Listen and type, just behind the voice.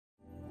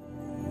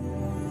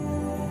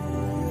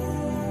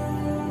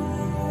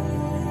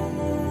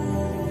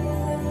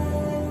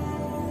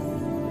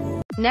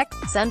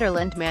Next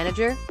Sunderland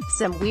manager.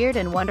 Some weird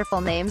and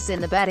wonderful names in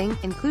the betting,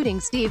 including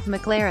Steve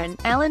McClaren,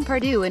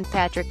 Pardew and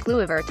Patrick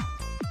Kluivert.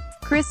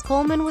 Chris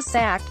Coleman was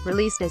sacked,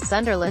 released as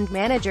Sunderland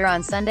manager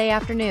on Sunday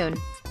afternoon.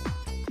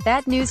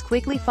 That news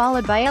quickly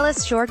followed by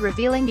Ellis short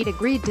revealing he'd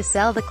agreed to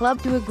sell the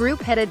club to a group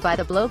headed by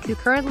the bloke who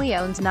currently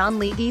owns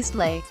non-league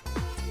Eastleigh.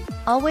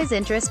 Always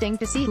interesting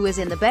to see who is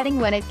in the betting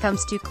when it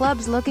comes to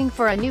clubs looking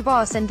for a new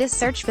boss, and this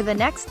search for the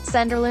next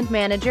Sunderland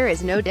manager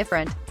is no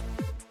different.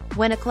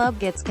 When a club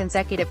gets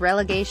consecutive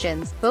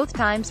relegations, both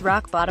times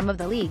rock bottom of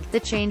the league, the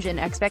change in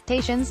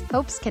expectations,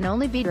 hopes can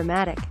only be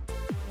dramatic.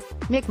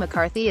 Mick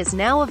McCarthy is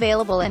now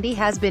available and he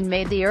has been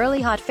made the early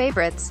hot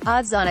favourites,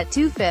 odds on at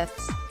 2/5.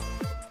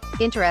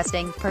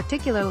 Interesting,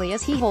 particularly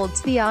as he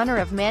holds the honour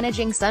of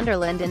managing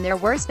Sunderland in their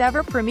worst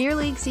ever Premier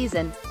League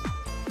season.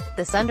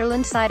 The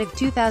Sunderland side of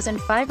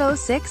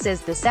 2005-06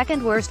 is the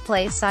second worst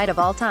placed side of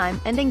all time,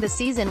 ending the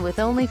season with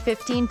only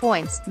 15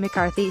 points.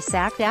 McCarthy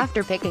sacked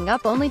after picking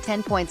up only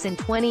 10 points in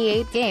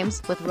 28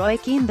 games, with Roy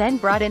Keane then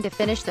brought in to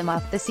finish them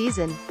off the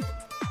season.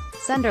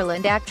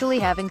 Sunderland actually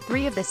having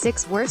 3 of the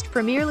 6 worst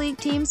Premier League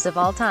teams of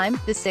all time,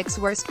 the 6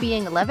 worst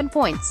being 11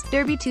 points,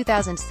 Derby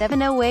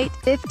 2007-08,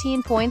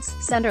 15 points,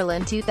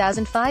 Sunderland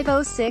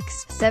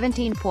 2005-06,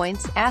 17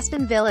 points,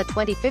 Aston Villa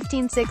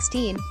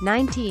 2015-16,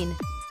 19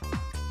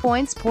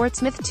 points,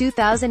 Portsmouth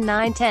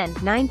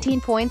 2009-10,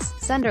 19 points,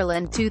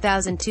 Sunderland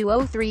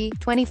 2002-03,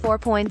 24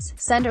 points,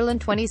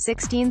 Sunderland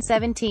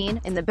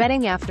 2016-17. In the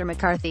betting after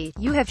McCarthy,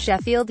 you have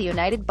Sheffield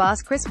United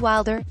boss Chris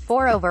Wilder,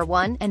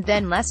 4/1, and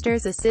then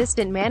Leicester's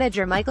assistant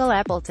manager Michael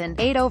Appleton,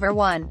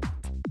 8/1.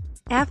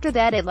 After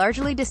that it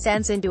largely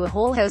descends into a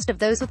whole host of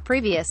those with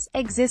previous,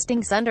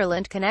 existing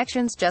Sunderland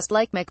connections just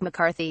like Mick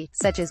McCarthy,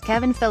 such as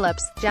Kevin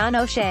Phillips, John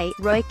O'Shea,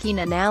 Roy Keane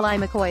and Ally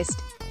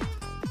McCoist.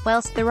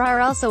 Whilst there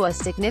are also a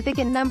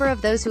significant number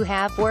of those who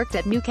have worked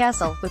at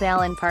Newcastle, with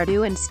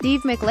Pardew and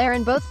Steve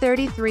McClaren both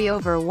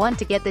 33/1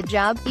 to get the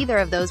job. Either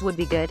of those would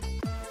be good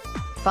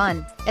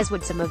fun, as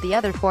would some of the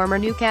other former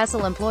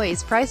Newcastle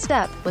employees priced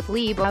up, with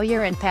Lee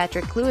Bowyer and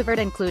Patrick Kluivert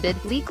included,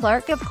 Lee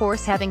Clark of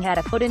course having had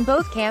a foot in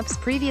both camps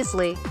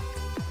previously.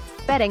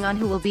 Betting on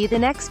who will be the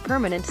next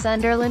permanent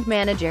Sunderland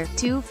manager,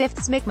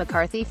 2/5 Mick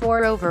McCarthy,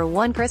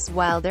 4/1 Chris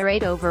Wilder,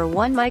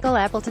 8/1 Michael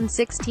Appleton,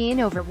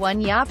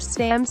 16/1 Jaap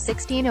Stam,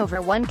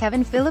 16/1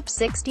 Kevin Phillips,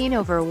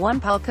 16/1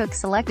 Paul Cook.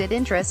 Selected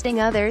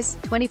interesting others,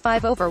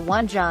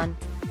 25/1 John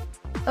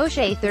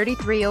O'Shea,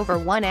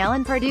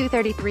 33/1 Pardew,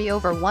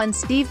 33/1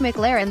 Steve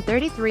McClaren,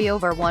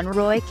 33/1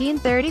 Roy Keane,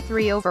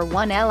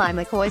 33/1 Ally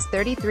McCoist,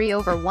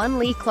 33/1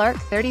 Lee Clark,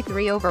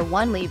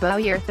 33/1 Lee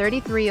Bowyer,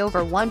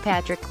 33/1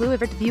 Patrick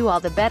Kluivert. View all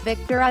the Bet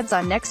Victor odds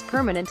on next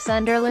permanent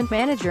Sunderland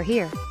manager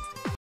here.